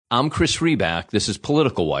I'm Chris Riback. This is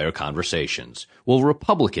Political Wire Conversations. Will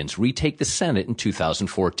Republicans retake the Senate in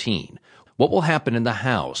 2014? What will happen in the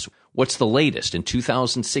House? What's the latest in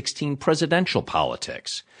 2016 presidential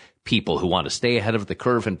politics? People who want to stay ahead of the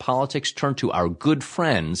curve in politics turn to our good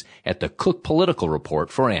friends at the Cook Political Report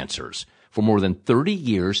for answers. For more than 30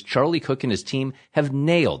 years, Charlie Cook and his team have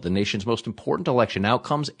nailed the nation's most important election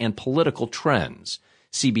outcomes and political trends.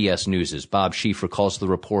 CBS News' Bob Schieffer calls the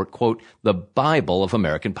report, quote, the Bible of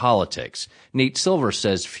American politics. Nate Silver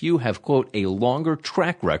says few have, quote, a longer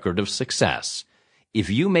track record of success. If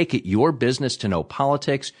you make it your business to know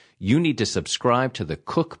politics, you need to subscribe to the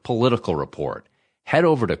Cook Political Report. Head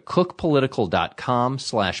over to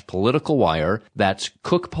cookpolitical.com/politicalwire. That's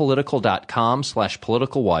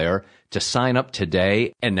cookpolitical.com/politicalwire to sign up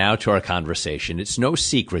today. And now to our conversation. It's no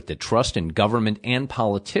secret that trust in government and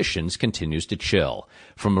politicians continues to chill.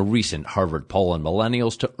 From a recent Harvard poll on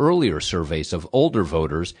millennials to earlier surveys of older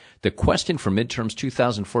voters, the question for midterms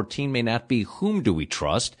 2014 may not be whom do we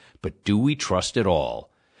trust, but do we trust at all?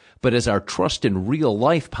 But as our trust in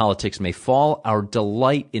real-life politics may fall, our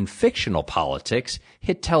delight in fictional politics,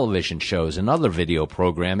 hit television shows, and other video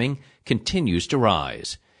programming continues to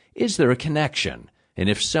rise. Is there a connection? And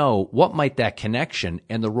if so, what might that connection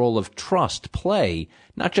and the role of trust play,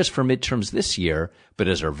 not just for midterms this year, but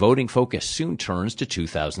as our voting focus soon turns to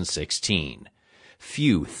 2016?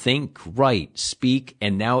 Few think, write, speak,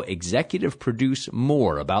 and now executive produce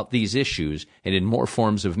more about these issues and in more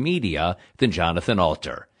forms of media than Jonathan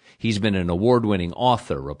Alter. He's been an award-winning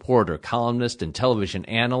author, reporter, columnist, and television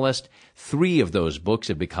analyst. 3 of those books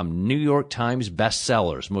have become New York Times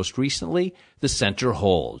bestsellers. Most recently, The Center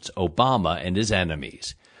Holds, Obama and His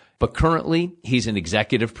Enemies. But currently, he's an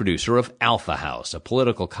executive producer of Alpha House, a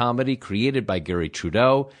political comedy created by Gary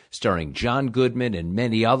Trudeau, starring John Goodman and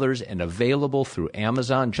many others, and available through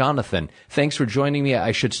Amazon. Jonathan, thanks for joining me.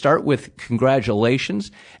 I should start with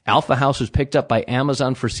congratulations. Alpha House was picked up by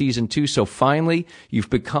Amazon for season 2, so finally,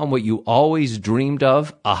 you've become what you always dreamed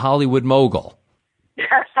of, a Hollywood mogul.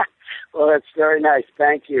 Well, that's very nice.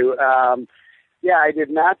 Thank you. I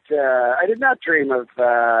did not dream of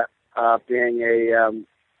being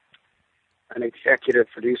an executive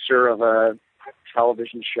producer of a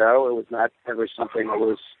television show. It was not ever something that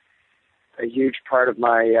was a huge part of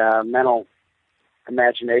my mental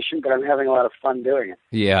imagination, but I'm having a lot of fun doing it.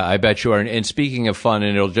 Yeah, I bet you are. And speaking of fun,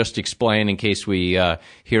 and it'll just explain in case we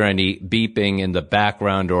hear any beeping in the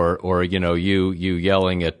background or you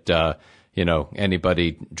yelling at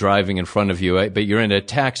anybody driving in front of you. But you're in a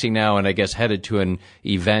taxi now, and I guess headed to an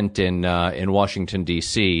event in Washington,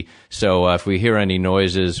 D.C. So if we hear any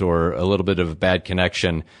noises or a little bit of a bad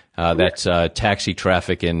connection, that's taxi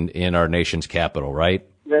traffic in our nation's capital, right?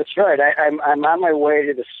 That's right. I'm on my way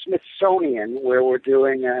to the Smithsonian, where we're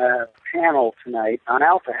doing a panel tonight on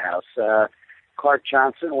Alpha House. Clark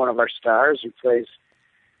Johnson, one of our stars, who plays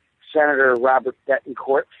Senator Robert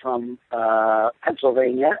Betancourt from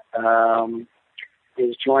Pennsylvania,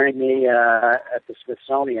 is joining me at the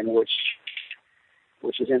Smithsonian, which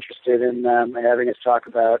is interested in having us talk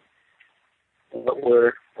about what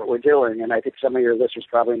we're doing. And I think some of your listeners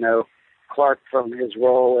probably know Clark from his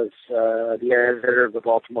role as the editor of the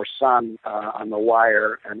Baltimore Sun on The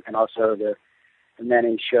Wire, and also the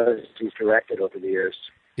many shows he's directed over the years.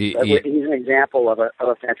 He's an example of a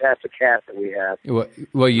fantastic cast that we have.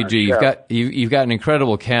 Well, you do. You've got an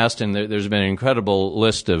incredible cast, and there's been an incredible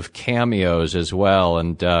list of cameos as well.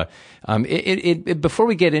 And before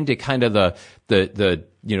we get into kind of the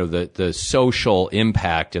social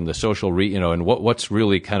impact and the social and what's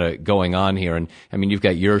really kind of going on here, and I mean, you've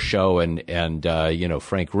got your show, and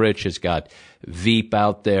Frank Rich has got Veep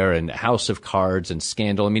out there, and House of Cards and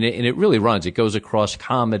Scandal. I mean, and it really runs. It goes across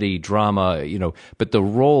comedy, drama, but the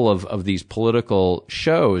role of these political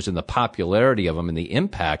shows and the popularity of them and the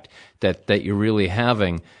impact that you're really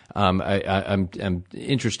having. I'm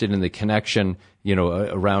interested in the connection,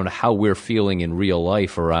 around how we're feeling in real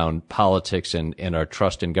life around politics and our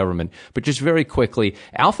trust in government. But just very quickly,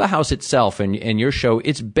 Alpha House itself and your show,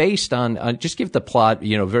 it's based on, just give the plot,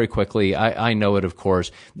 very quickly. I know it, of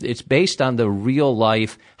course. It's based on the real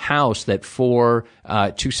life house that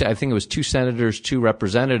I think it was 2 senators, 2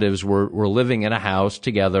 representatives were living in a house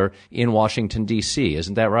together in Washington, D.C.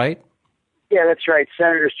 Isn't that right? Yeah, that's right.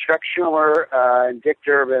 Senators Chuck Schumer and Dick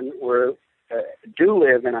Durbin do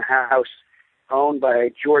live in a house owned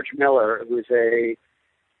by George Miller, who's a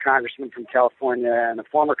congressman from California, and a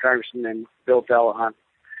former congressman named Bill Delahunt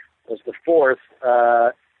was the 4th.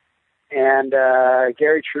 And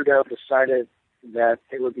Gary Trudeau decided that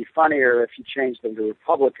it would be funnier if he changed them to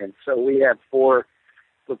Republicans. So we have 4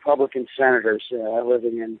 Republican senators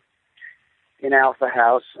living in Alpha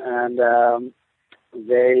House, and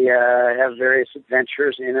they have various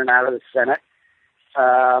adventures in and out of the Senate.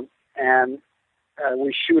 And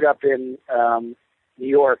we shoot up in New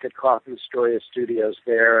York at Kaufman Astoria Studios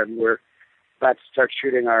there, and we're about to start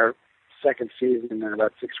shooting our second season in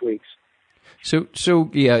about 6 weeks. So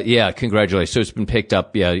yeah, congratulations. So it's been picked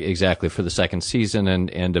up, yeah, exactly, for the second season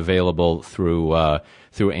and available through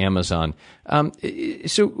Amazon.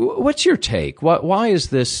 So what's your take? Why is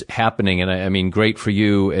this happening? And I mean, great for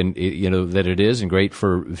you, and that it is, and great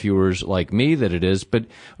for viewers like me that it is. But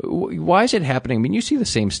why is it happening? I mean, you see the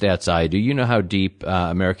same stats I do. You know how deep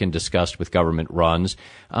American disgust with government runs.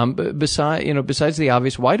 Besides the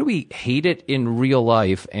obvious, why do we hate it in real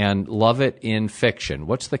life and love it in fiction?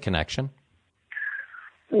 What's the connection?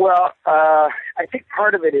 Well, I think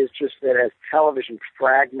part of it is just that as television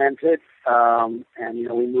fragmented, and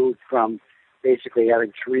we moved from basically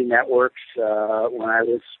having 3 networks when I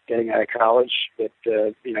was getting out of college that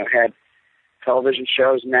had television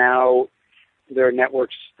shows. Now there are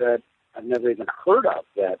networks that I've never even heard of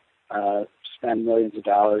that spend millions of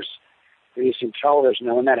dollars producing television.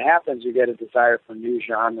 And when that happens, you get a desire for new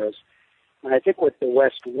genres. And I think with The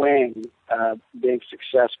West Wing being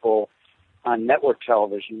successful on network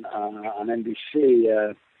television, on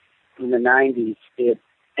NBC in the 90s, it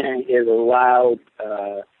allowed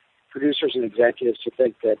producers and executives to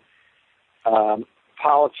think that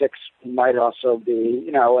politics might also be,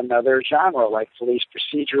 another genre like police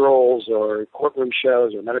procedurals or courtroom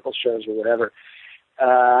shows or medical shows or whatever.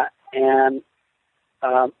 And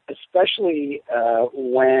especially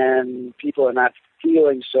when people are not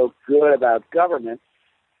feeling so good about government,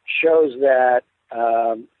 shows that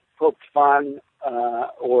poke fun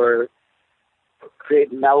or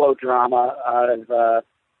create melodrama out of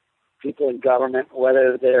people in government,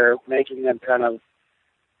 whether they're making them kind of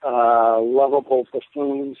lovable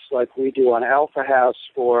buffoons like we do on Alpha House,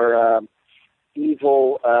 or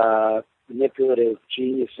evil, manipulative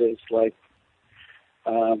geniuses like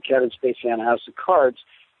Kevin Spacey on House of Cards.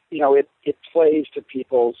 It plays to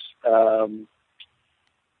people's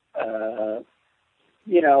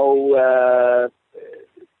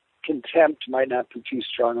contempt might not be too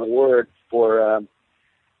strong a word for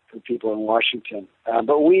people in Washington.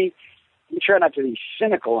 But we try not to be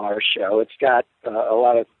cynical on our show. It's got a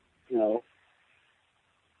lot of,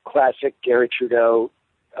 classic Gary Trudeau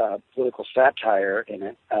political satire in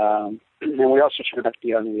it. And we also try not to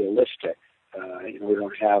be unrealistic. We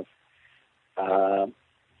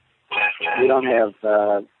don't have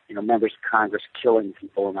members of Congress killing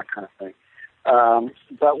people and that kind of thing.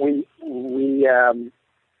 But we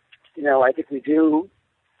I think we do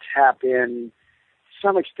tap in to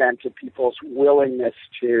some extent to people's willingness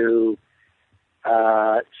to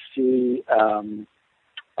see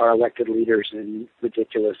our elected leaders in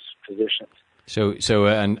ridiculous positions. So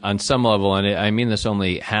on some level, and I mean this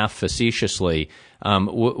only half facetiously,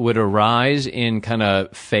 would a rise in kind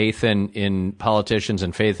of faith in politicians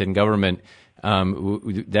and faith in government,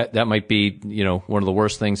 that might be, one of the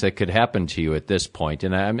worst things that could happen to you at this point.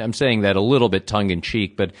 And I'm saying that a little bit tongue in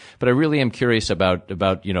cheek, but I really am curious about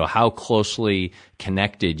how closely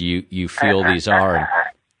connected you feel these are.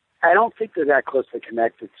 I don't think they're that closely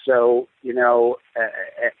connected. So,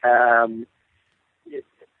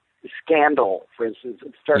 Scandal, for instance,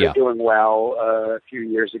 it started doing well a few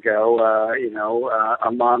years ago,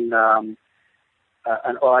 among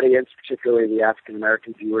an audience, particularly the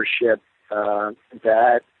African-American viewership,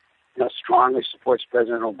 that strongly supports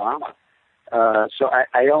President Obama. So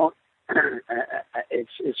I don't.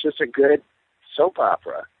 It's just a good soap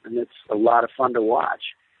opera, and it's a lot of fun to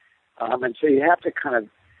watch. And so you have to kind of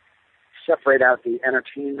separate out the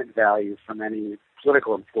entertainment value from any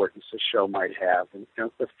political importance the show might have. And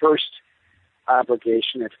the first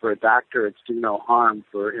obligation, it's for a doctor, it's do no harm.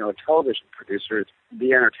 For a television producer, it's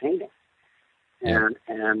be entertaining.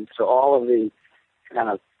 And so all of the kind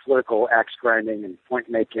of political axe grinding and point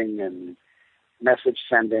making and message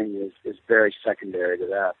sending is very secondary to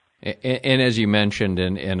that. And as you mentioned,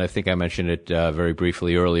 and I think I mentioned it very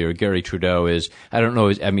briefly earlier, Gary Trudeau is, I don't know,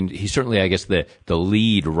 he's certainly, I guess, the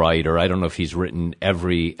lead writer. I don't know if he's written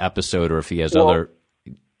every episode or if he has other...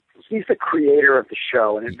 He's the creator of the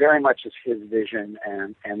show, and it very much is his vision,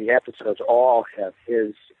 and the episodes all have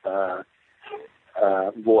his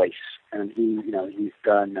voice. And he's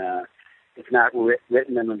done, if not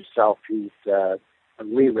written them himself, he's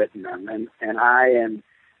rewritten them. And I and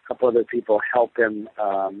a couple other people help him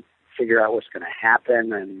figure out what's going to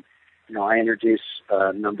happen, and I introduce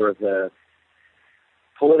a number of the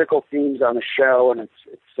political themes on the show, and it's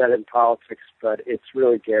set in politics, but it's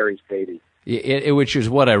really Gary's baby. Which is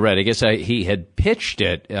what I read. I guess he had pitched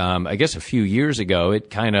it, I guess a few years ago. It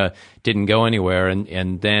kind of didn't go anywhere.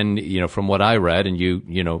 And then, from what I read, and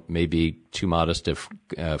you may be too modest to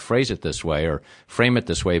phrase it this way or frame it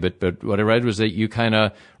this way, but what I read was that you kind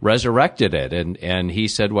of resurrected it. And he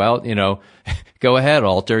said, well, go ahead,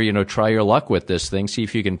 Alter, try your luck with this thing, see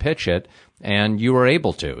if you can pitch it. And you were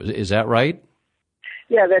able to. Is that right?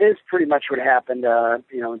 Yeah, that is pretty much what happened.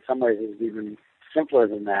 In some ways it was even simpler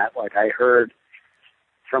than that. Like, I heard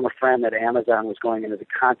from a friend that Amazon was going into the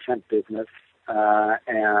content business,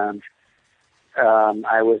 and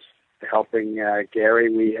I was helping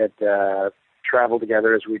Gary. We had traveled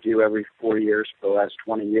together, as we do every 4 years for the last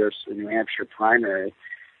 20 years, to the New Hampshire primary.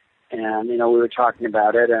 And, we were talking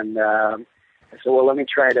about it, and I said, well, let me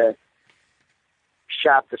try to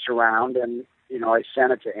shop this around. And, I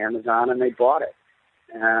sent it to Amazon, and they bought it.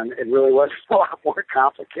 And it really was a lot more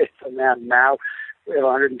complicated than that. Now we have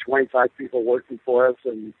 125 people working for us,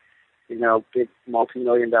 and big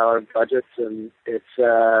multi-million-dollar budgets, and it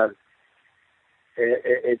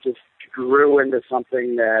just grew into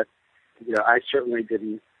something that I certainly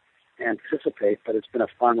didn't anticipate, but it's been a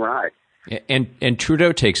fun ride. And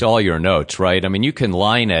Trudeau takes all your notes, right? I mean, you can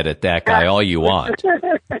line edit that guy all you want.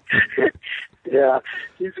 Yeah,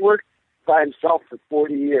 he's worked by himself for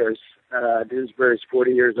 40 years. Dewsbury's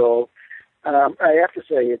 40 years old. I have to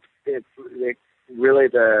say, it's really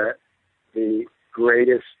the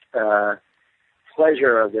greatest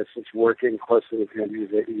pleasure of this is working closely with him.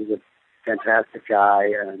 He's a fantastic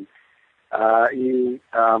guy, and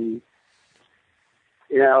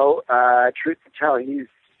truth to tell, he's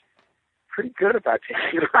pretty good about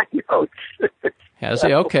taking my notes. Has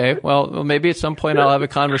he? Okay. Well, maybe at some point I'll have a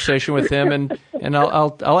conversation with him, and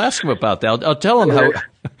I'll ask him about that. I'll tell him how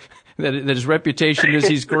that his reputation is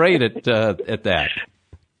he's great at that.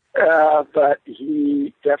 But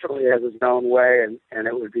he definitely has his own way, and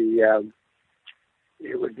it would be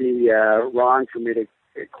wrong for me to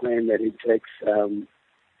claim that he takes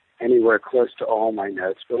anywhere close to all my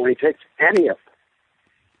notes. But when he takes any of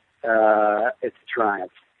them, it's a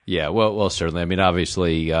triumph. Yeah, well, certainly. I mean,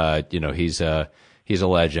 obviously, he's a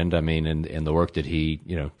legend. I mean, in the work that he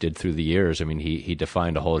did through the years. I mean, he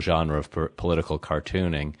defined a whole genre of political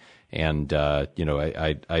cartooning. And,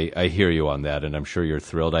 I hear you on that, and I'm sure you're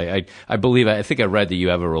thrilled. I think I read that you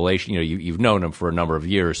have a relation, you've known him for a number of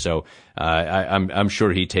years. So, I'm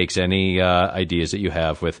sure he takes any, ideas that you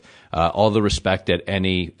have with, all the respect that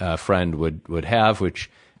any, friend would have, which,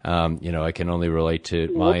 I can only relate to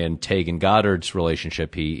my and Tegan Goddard's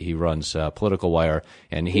relationship. He runs, Political Wire,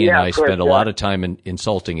 and he and I spend a lot of time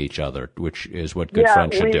insulting each other, which is what good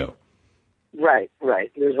friends should do. Right.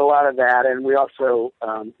 There's a lot of that, and we also,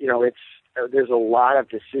 there's a lot of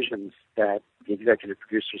decisions that the executive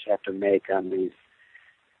producers have to make on these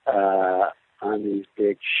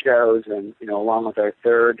big shows, and along with our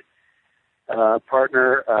third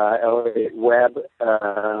partner, Elliot Webb,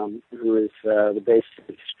 who is the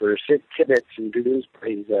basis for Sid Tibbetts and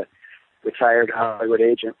Dewsbury. He's a retired Hollywood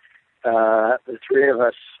agent. The three of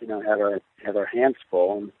us, have our hands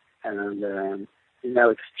full, and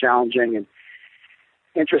it's challenging and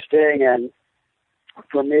interesting, and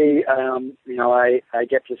for me, I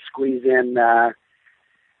get to squeeze in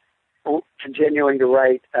continuing to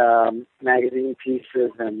write magazine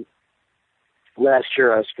pieces, and last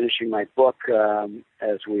year I was finishing my book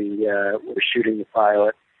as we were shooting the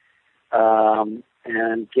pilot,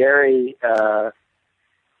 and Gary has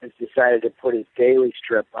decided to put his daily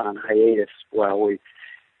strip on hiatus while we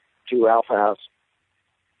do Alpha House,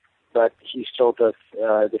 but he still does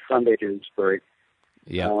the Sunday Dewsbury.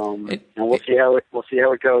 Yeah, and we'll see how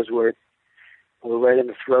it goes. We're right in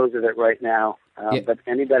the throes of it right now. But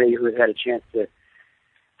anybody who has had a chance to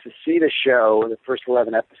see the show, the first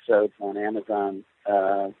 11 episodes on Amazon,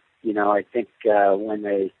 I think when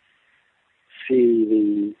they see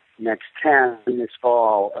the next 10 this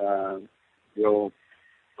fall, they'll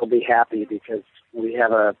be happy, because we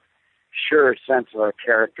have a sure sense of our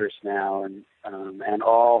characters now, and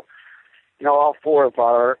all. All four of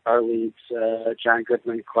our leads, John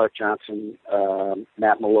Goodman, Clark Johnson,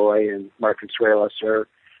 Matt Malloy, and Mark Consuelos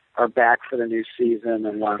are back for the new season,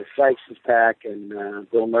 and Wanda Sykes is back, and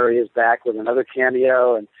Bill Murray is back with another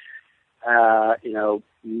cameo, and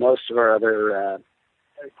most of our other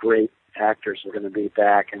great actors are going to be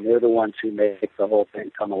back, and they're the ones who make the whole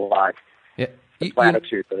thing come alive. Yeah. It's a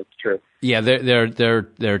platitude, but it's true. Yeah,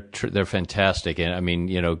 they're fantastic, and I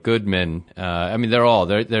mean, Goodman. I mean,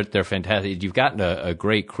 they're fantastic. You've gotten a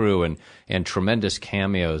great crew and tremendous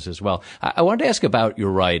cameos as well. I wanted to ask about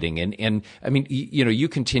your writing, and I mean, you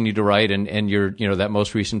continue to write, and your that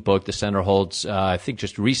most recent book, The Center Holds, I think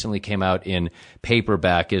just recently came out in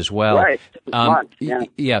paperback as well. Right.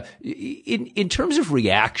 Yeah. In terms of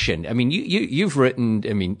reaction, I mean, you've written.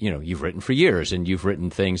 I mean, you've written for years, and you've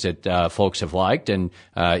written things that folks have liked, and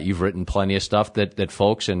you've written plenty of stuff that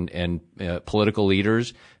folks and political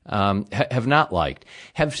leaders have not liked.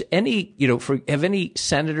 Have any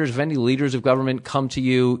senators, have any leaders of government come to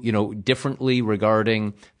you, differently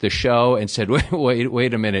regarding the show and said,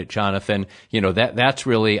 wait a minute, Jonathan, that's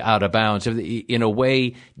really out of bounds, in a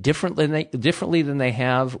way differently than they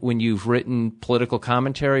have when you've written political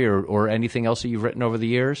commentary or anything else that you've written over the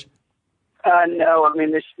years? No, I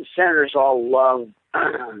mean, the senators all love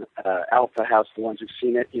Alpha House, the ones who've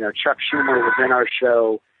seen it. Chuck Schumer was in our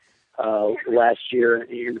show last year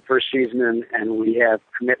in the first season, and we have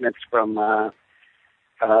commitments from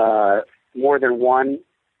more than one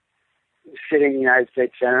sitting United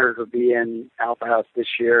States senator to be in Alpha House this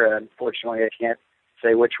year. Unfortunately, I can't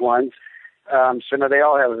say which ones. So, no, they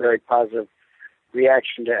all have a very positive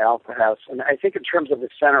reaction to Alpha House. And I think in terms of The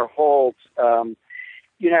Center Holds,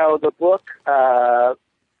 the book,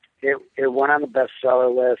 it went on the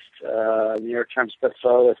bestseller list, New York Times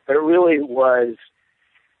bestseller list, but it really was,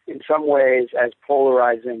 in some ways, as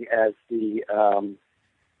polarizing as the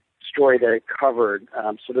story that it covered.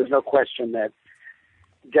 So there's no question that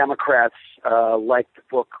Democrats liked the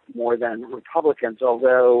book more than Republicans,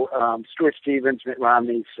 although Stuart Stevens, Mitt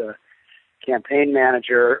Romney's campaign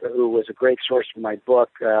manager, who was a great source for my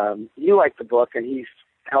book, he liked the book, and he's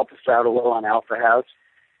helped us out a little on Alpha House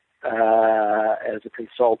as a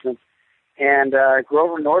consultant. And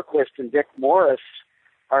Grover Norquist and Dick Morris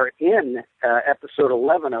are in episode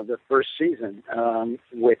 11 of the first season,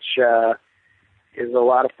 which is a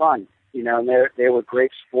lot of fun. And they were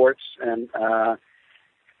great sports, and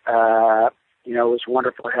it was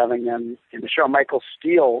wonderful having them in the show. Michael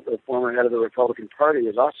Steele, the former head of the Republican Party,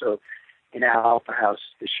 is also in Alpha House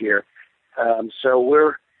this year. So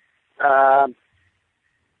we're,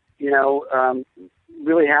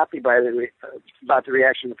 really happy about the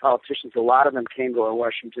reaction of the politicians. A lot of them came to our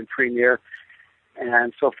Washington premiere,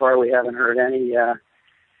 and so far we haven't heard any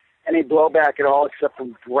blowback at all, except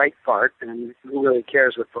from Breitbart, and who really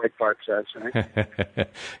cares what Breitbart says, right?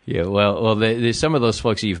 Yeah, well, some of those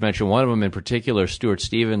folks that you've mentioned, one of them in particular, Stuart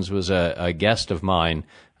Stevens, was a guest of mine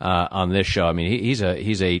on this show. I mean, he's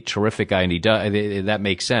a terrific guy, and that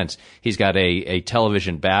makes sense. He's got a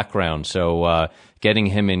television background, so getting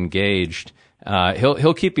him engaged,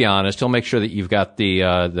 he'll keep you honest. He'll make sure that you've got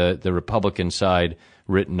the Republican side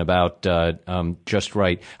written about just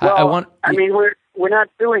right. Well, we're not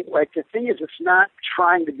doing, the thing is, it's not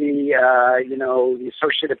trying to be, the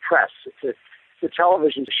Associated Press. It's a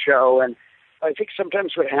television show, and I think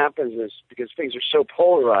sometimes what happens is, because things are so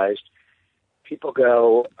polarized, people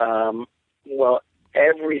go,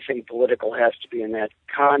 everything political has to be in that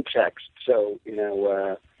context. So,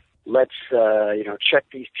 let's, check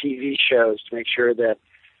these TV shows to make sure that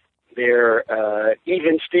they're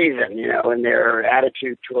even Steven, in their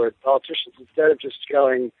attitude toward politicians, instead of just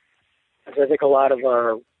going, as I think a lot of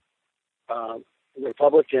our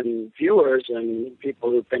Republican viewers and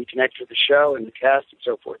people who've been connected to the show and the cast and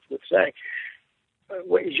so forth would say,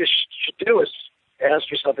 what you just should do is ask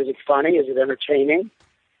yourself, is it funny? Is it entertaining?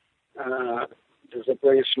 Does it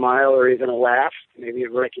bring a smile or even a laugh, maybe a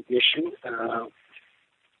recognition?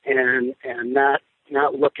 And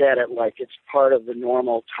not look at it like it's part of the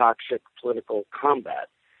normal toxic political combat.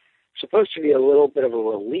 It's supposed to be a little bit of a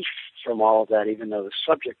relief from all of that, even though the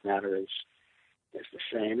subject matter is the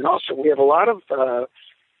same. And also, we have a lot of,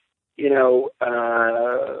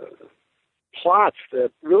 plots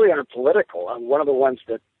that really aren't political. One of the ones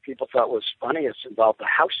that people thought was funniest involved the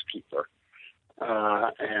housekeeper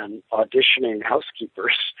and auditioning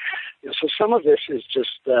housekeepers. So some of this is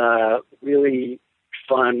just really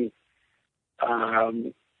fun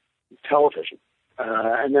television.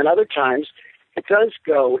 And then other times, it does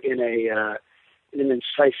go in an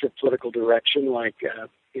incisive political direction, like,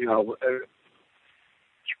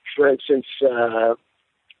 for instance,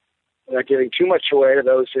 without giving too much away to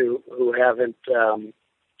those who haven't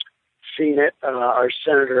seen it, our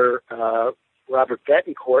Senator Robert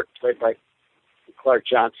Betancourt, played by Clark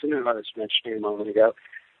Johnson, who I was mentioning a moment ago,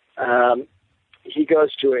 he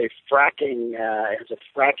goes to a fracking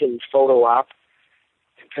photo op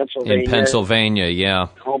in Pennsylvania, yeah.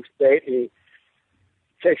 Home state. He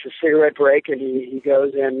takes a cigarette break, and he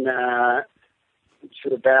goes in to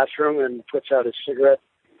the bathroom and puts out his cigarette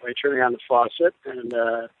by turning on the faucet, and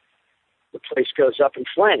the place goes up in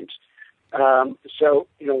flames. So,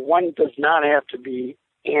 one does not have to be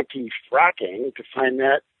anti-fracking to find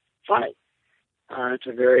that funny. It's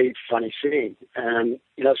a very funny scene. And,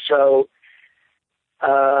 so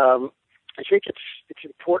I think it's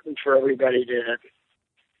important for everybody to,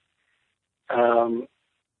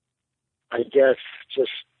 I guess,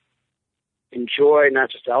 just enjoy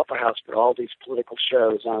not just Alpha House, but all these political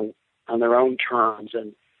shows on their own terms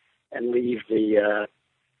and leave the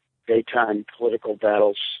daytime political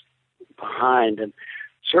battles behind. And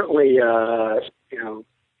certainly,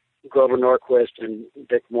 Grover Norquist and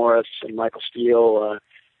Dick Morris and Michael Steele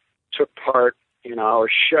took part in our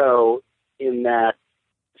show in that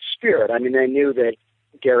spirit. I mean, they knew that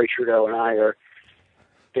Gary Trudeau and I are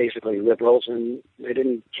basically liberals, and they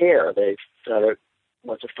didn't care. They thought it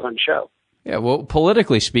was a fun show. Yeah, well,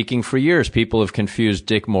 politically speaking, for years, people have confused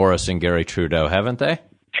Dick Morris and Gary Trudeau, haven't they?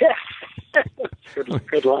 Yeah.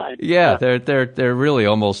 Good line. Yeah, they're really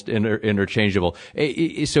almost interchangeable.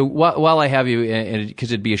 So while I have you, and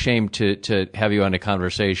because it'd be a shame to have you on a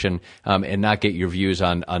conversation and not get your views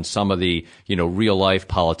on some of the real life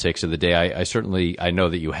politics of the day, I know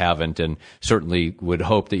that you haven't, and certainly would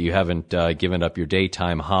hope that you haven't given up your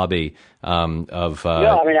daytime hobby of.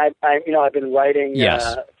 No, I mean I've been writing.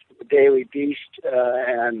 Yes. The Daily Beast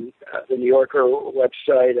and the New Yorker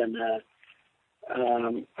website, and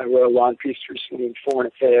I wrote a long piece recently in Foreign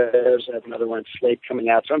Affairs. I have another one in Slate coming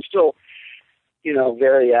out. So I'm still,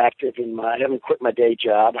 very active I haven't quit my day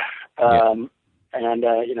job. And,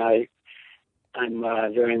 I'm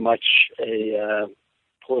very much a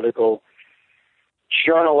political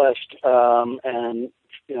journalist and,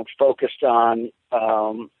 focused on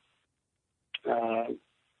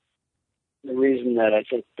the reason that I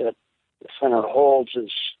think that the center holds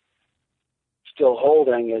is still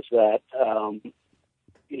holding is that,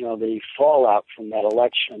 the fallout from that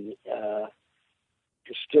election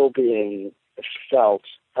is still being felt,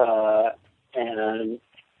 and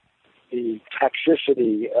the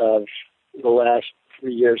toxicity of the last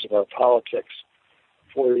 3 years of our politics,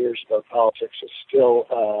 4 years of our politics is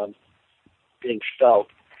still being felt.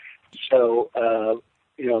 So,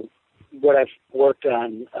 what I've worked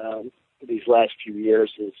on these last few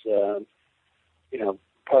years is,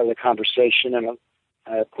 part of the conversation, and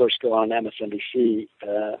I, of course, go on MSNBC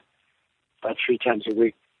about 3 times a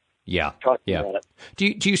week. Yeah, talking about it.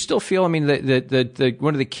 Do you still feel? I mean, the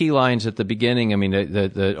one of the key lines at the beginning. I mean,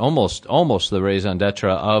 the almost the raison d'être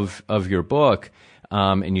of your book.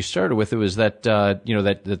 And you started with it was that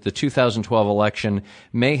that the 2012 election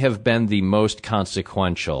may have been the most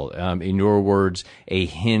consequential, in your words, a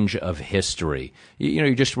hinge of history.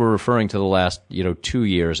 You just were referring to the last 2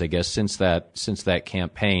 years, I guess, since that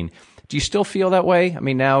campaign. Do you still feel that way? I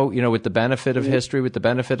mean, now with the benefit of history, with the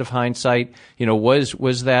benefit of hindsight,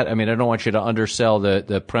 was that? I mean, I don't want you to undersell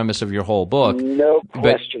the premise of your whole book. No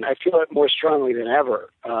question. I feel it more strongly than ever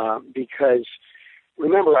because.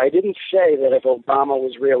 Remember, I didn't say that if Obama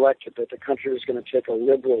was reelected that the country was going to take a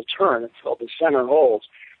liberal turn. It's called the center holds.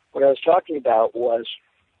 What I was talking about was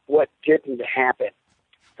what didn't happen.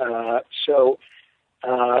 So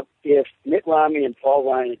if Mitt Romney and Paul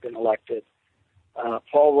Ryan had been elected,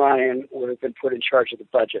 Paul Ryan would have been put in charge of the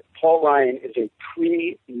budget. Paul Ryan is a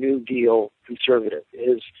pre-New Deal conservative.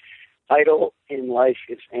 His idol in life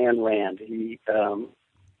is Ayn Rand. He,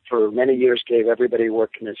 for many years, gave everybody who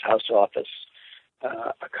worked in his house office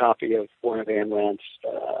a copy of one of Ayn Rand's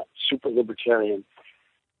super libertarian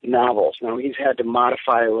novels. Now, he's had to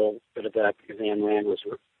modify a little bit of that because Ayn Rand was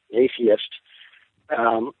an atheist.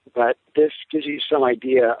 But this gives you some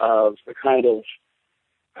idea of the kind of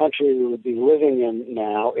country we would be living in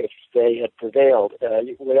now if they had prevailed.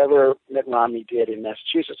 Whatever Mitt Romney did in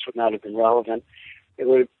Massachusetts would not have been relevant. It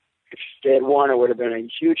would, if they had won, it would have been a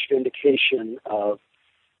huge vindication of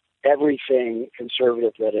everything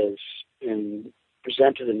conservative that has been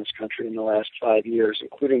presented in this country in the last 5 years,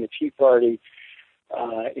 including the Tea Party,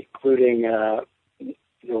 including the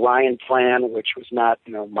Ryan Plan, which was not,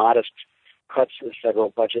 modest cuts to the federal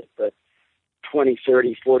budget, but 20,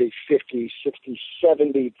 30, 40, 50, 60,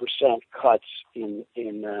 70% cuts in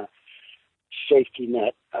safety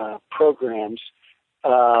net programs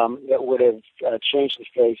that would have changed the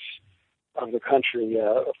face of the country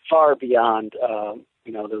far beyond,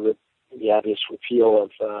 the obvious repeal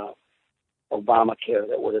of Obamacare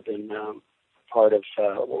that would have been part of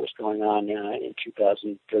what was going on in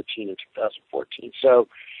 2013 and 2014. So,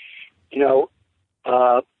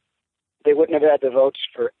 they wouldn't have had the votes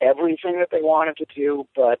for everything that they wanted to do,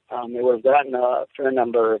 but they would have gotten a fair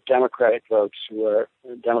number of Democratic votes.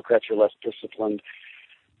 Democrats are less disciplined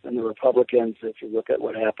than the Republicans. If you look at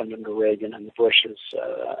what happened under Reagan and the Bushes,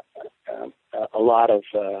 a lot of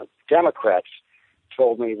Democrats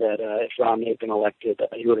told me that if Romney had been elected,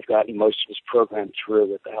 he would have gotten most of his program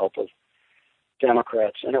through with the help of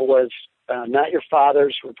Democrats. And it was not your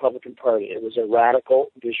father's Republican Party. It was a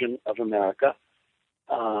radical vision of America.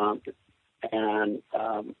 And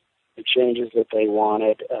the changes that they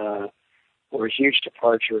wanted were a huge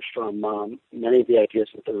departure from many of the ideas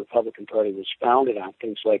that the Republican Party was founded on,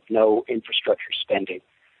 things like no infrastructure spending,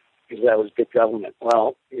 because that was big government.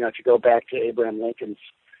 Well, if you go back to Abraham Lincoln's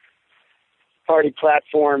party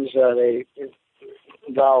platforms, they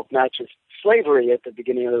involved not just slavery at the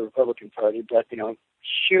beginning of the Republican Party, but,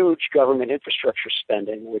 huge government infrastructure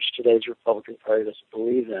spending, which today's Republican Party doesn't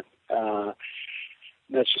believe in.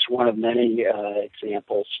 That's just one of many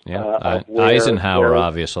examples. Yeah, Eisenhower,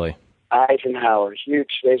 obviously. Eisenhower,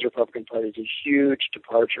 huge. Today's Republican Party is a huge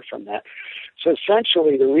departure from that. So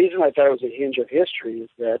essentially, the reason I thought it was a hinge of history is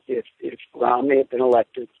that if Romney had been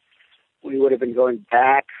elected, we would have been going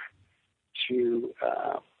back to,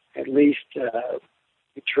 at least in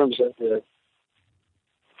terms of the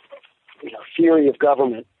theory of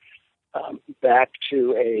government, back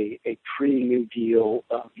to a pre-New Deal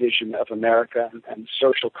vision of America and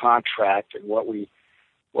social contract and what we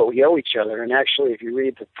owe each other. And actually, if you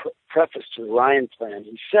read the preface to the Ryan Plan,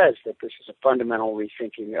 he says that this is a fundamental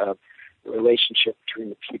rethinking of the relationship between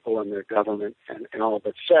the people and their government, and all of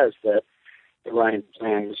it says that the Ryan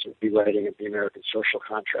Plan was a rewriting of the American social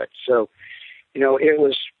contract. So, it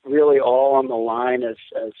was really all on the line as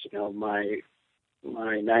my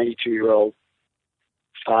 92-year-old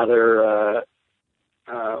father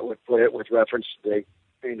would put it, with reference to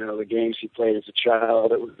the games he played as a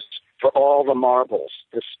child. It was for all the marbles,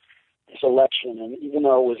 this election. And even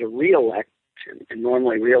though it was a re-election, and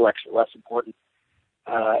normally re-elections are less important,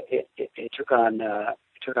 it took on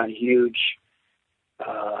huge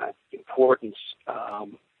importance.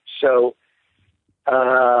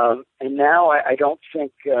 And now I don't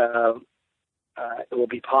think it will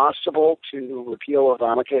be possible to repeal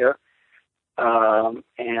Obamacare,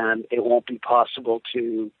 and it won't be possible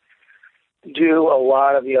to do a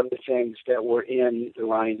lot of the other things that were in the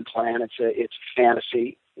Ryan Plan. It's a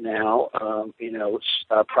fantasy now. It's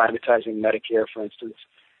privatizing Medicare, for instance,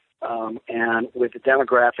 and with the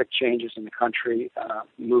demographic changes in the country,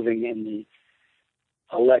 moving in the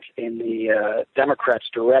Democrats'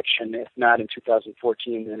 direction, if not in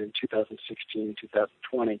 2014, then in 2016,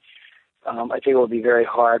 2020. I think it will be very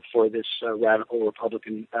hard for this radical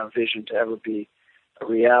Republican vision to ever be a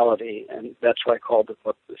reality, and that's why I called the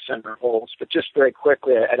book The Center Holds. But just very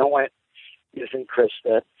quickly, I don't want you to think, Chris,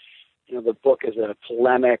 that the book is a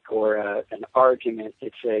polemic or an argument.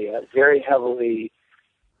 It's a very heavily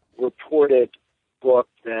reported book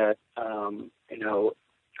that comes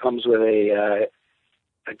with a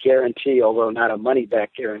guarantee, although not a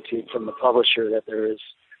money-back guarantee, from the publisher that there is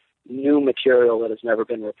new material that has never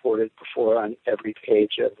been reported before on every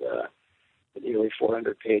page of the nearly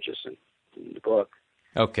 400 pages in the book.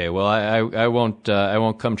 Okay, well, I won't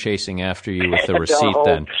come chasing after you with the receipt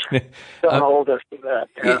then. Don't hold us to that.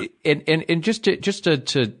 Yeah. And just to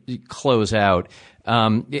close out,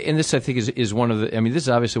 and this I think is one of the. I mean, this is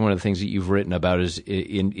obviously one of the things that you've written about is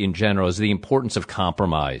in general is the importance of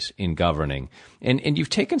compromise in governing, and you've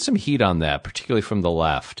taken some heat on that, particularly from the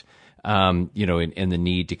left. And the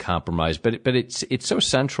need to compromise, but it's so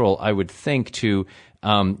central, I would think, to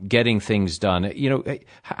getting things done.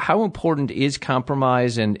 How important is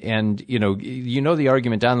compromise? And the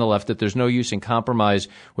argument on the left that there's no use in compromise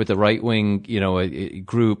with the right wing, a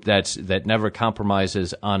group that never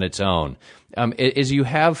compromises on its own. As you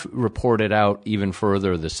have reported out even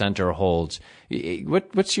further, the center holds.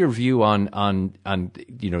 What's your view on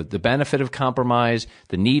the benefit of compromise,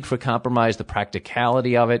 the need for compromise, the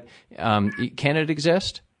practicality of it? Can it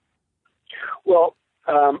exist? Well,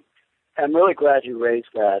 I'm really glad you raised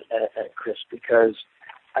that, Chris, because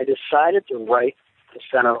I decided to write The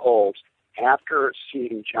Center Holds after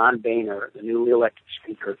seeing John Boehner, the newly elected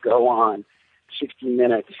speaker, go on 60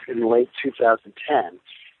 Minutes in late 2010.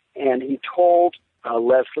 And he told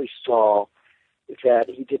Leslie Stahl that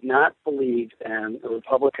he did not believe, and the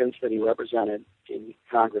Republicans that he represented in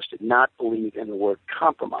Congress did not believe in the word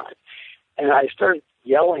compromise. And I started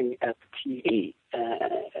yelling at the TV,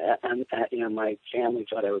 and my family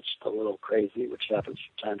thought I was a little crazy, which happens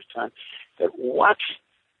from time to time. That what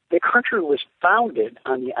the country was founded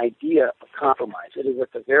on the idea of compromise. It is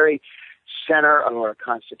at the very center of our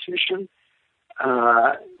Constitution.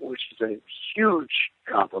 which is a huge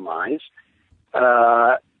compromise,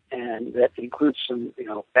 and that includes some,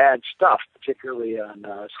 bad stuff, particularly on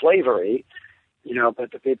slavery.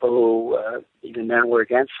 But the people who even then were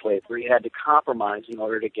against slavery had to compromise in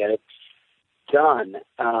order to get it done,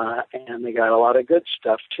 and they got a lot of good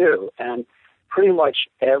stuff too. And pretty much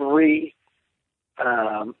every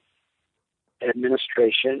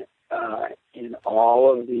administration in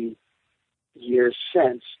all of the years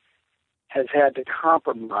since has had to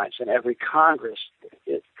compromise, and every Congress,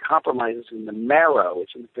 it compromises in the marrow.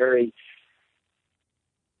 It's at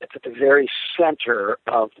the very center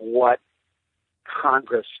of what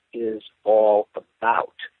Congress is all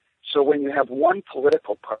about. So when you have one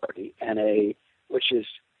political party which is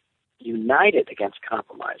united against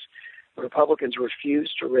compromise, the Republicans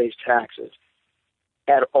refused to raise taxes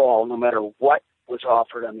at all, no matter what was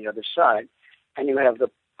offered on the other side, and you have a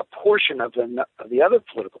portion of the other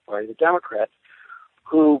political party, the Democrats,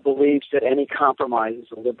 who believes that any compromise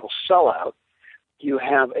is a liberal sellout, you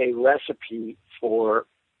have a recipe for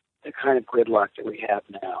the kind of gridlock that we have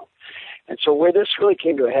now. And so where this really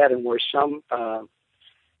came to a head, and where some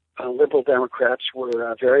liberal Democrats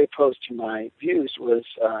were very opposed to my views, was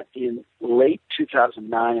in late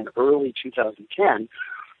 2009 and early 2010,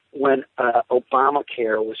 when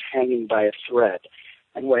Obamacare was hanging by a thread.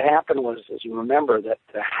 And what happened was, as you remember, that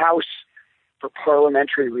the House, for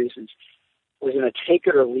parliamentary reasons, was in a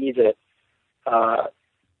take-it-or-leave-it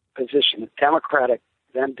position. The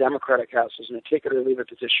then Democratic House was in a take-it-or-leave-it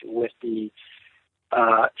position with the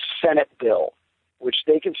Senate bill, which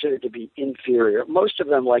they considered to be inferior. Most of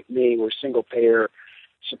them, like me, were single-payer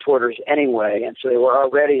supporters anyway, and so they were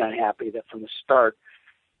already unhappy that from the start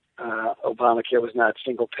Obamacare was not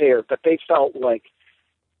single-payer. But they felt like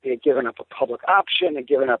they had given up a public option and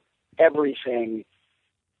given up everything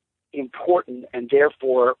important, and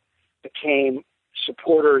therefore became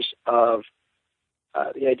supporters of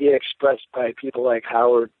the idea expressed by people like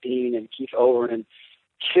Howard Dean and Keith Olbermann: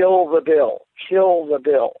 kill the bill, kill the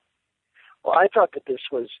bill. Well, I thought that this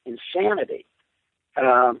was insanity,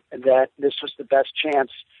 that this was the best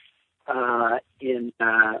chance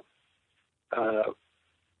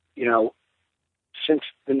since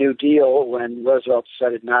the New Deal, when Roosevelt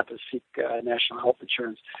decided not to seek national health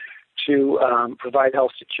insurance, to provide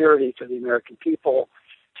health security for the American people,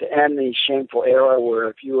 to end the shameful era where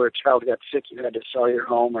if you or a child got sick, you had to sell your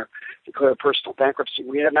home or declare personal bankruptcy.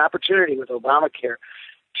 We had an opportunity with Obamacare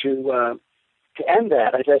to end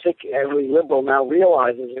that. I think every liberal now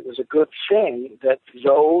realizes it was a good thing that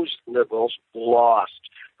those liberals lost,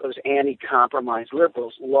 those anti-compromise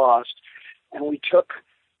liberals lost, and we took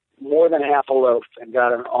more than half a loaf and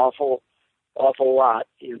got an awful lot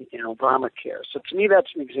in Obamacare. So to me,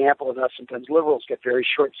 that's an example of how sometimes liberals get very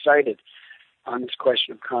short-sighted on this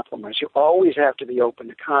question of compromise. You always have to be open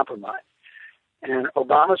to compromise. And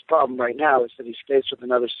Obama's problem right now is that he's faced with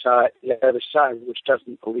the other side, which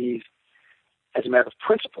doesn't believe, as a matter of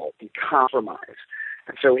principle, in compromise.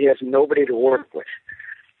 And so he has nobody to work with.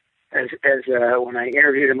 As when I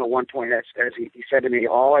interviewed him at one point, as he said to me,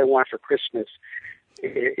 all I want for Christmas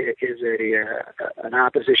is an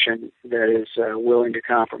opposition that is willing to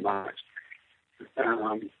compromise.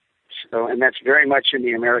 And that's very much in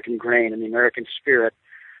the American grain and the American spirit.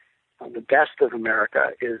 The best of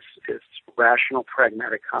America is rational,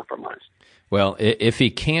 pragmatic compromise. Well, if he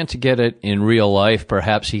can't get it in real life,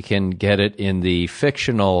 perhaps he can get it in the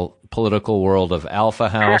fictional political world of Alpha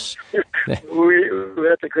House.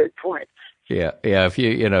 That's a great point. Yeah.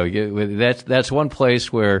 If that's one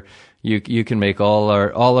place where you can make all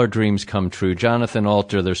our dreams come true. Jonathan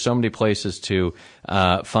Alter, there's so many places to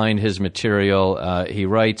find his material. He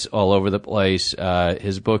writes all over the place.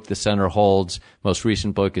 His book, The Center Holds, most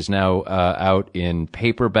recent book, is now out in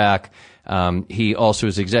paperback. He also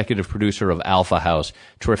is executive producer of Alpha House,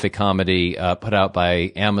 terrific comedy put out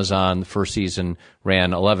by Amazon. The first season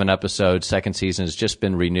ran 11 episodes. Second season has just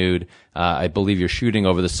been renewed. I believe you're shooting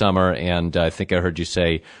over the summer, and I think I heard you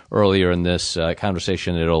say earlier in this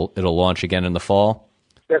conversation it'll launch again in the fall.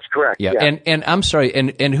 That's correct. Yeah. And I'm sorry.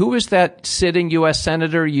 And who was that sitting U.S.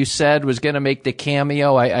 senator you said was going to make the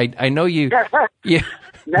cameo? I know you. Yeah.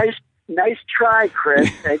 Nice try, Chris.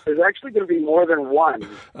 There's actually going to be more than one.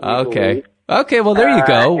 Okay. Okay. Well, there you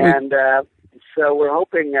go. And so we're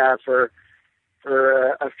hoping for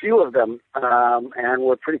a few of them, and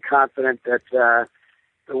we're pretty confident that there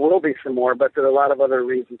will be some more. But there are a lot of other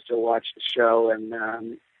reasons to watch the show,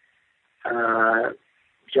 and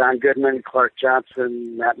John Goodman, Clark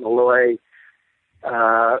Johnson, Matt Malloy,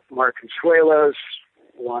 Mark Consuelos,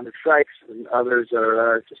 Wanda Sykes, and others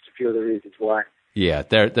are just a few of the reasons why. Yeah,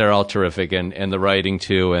 they're all terrific, and the writing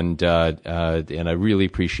too, and I really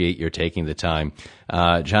appreciate your taking the time.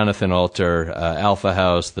 Jonathan Alter, Alpha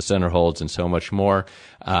House, The Center Holds, and so much more.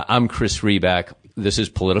 I'm Chris Riback. This is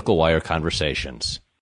Political Wire Conversations.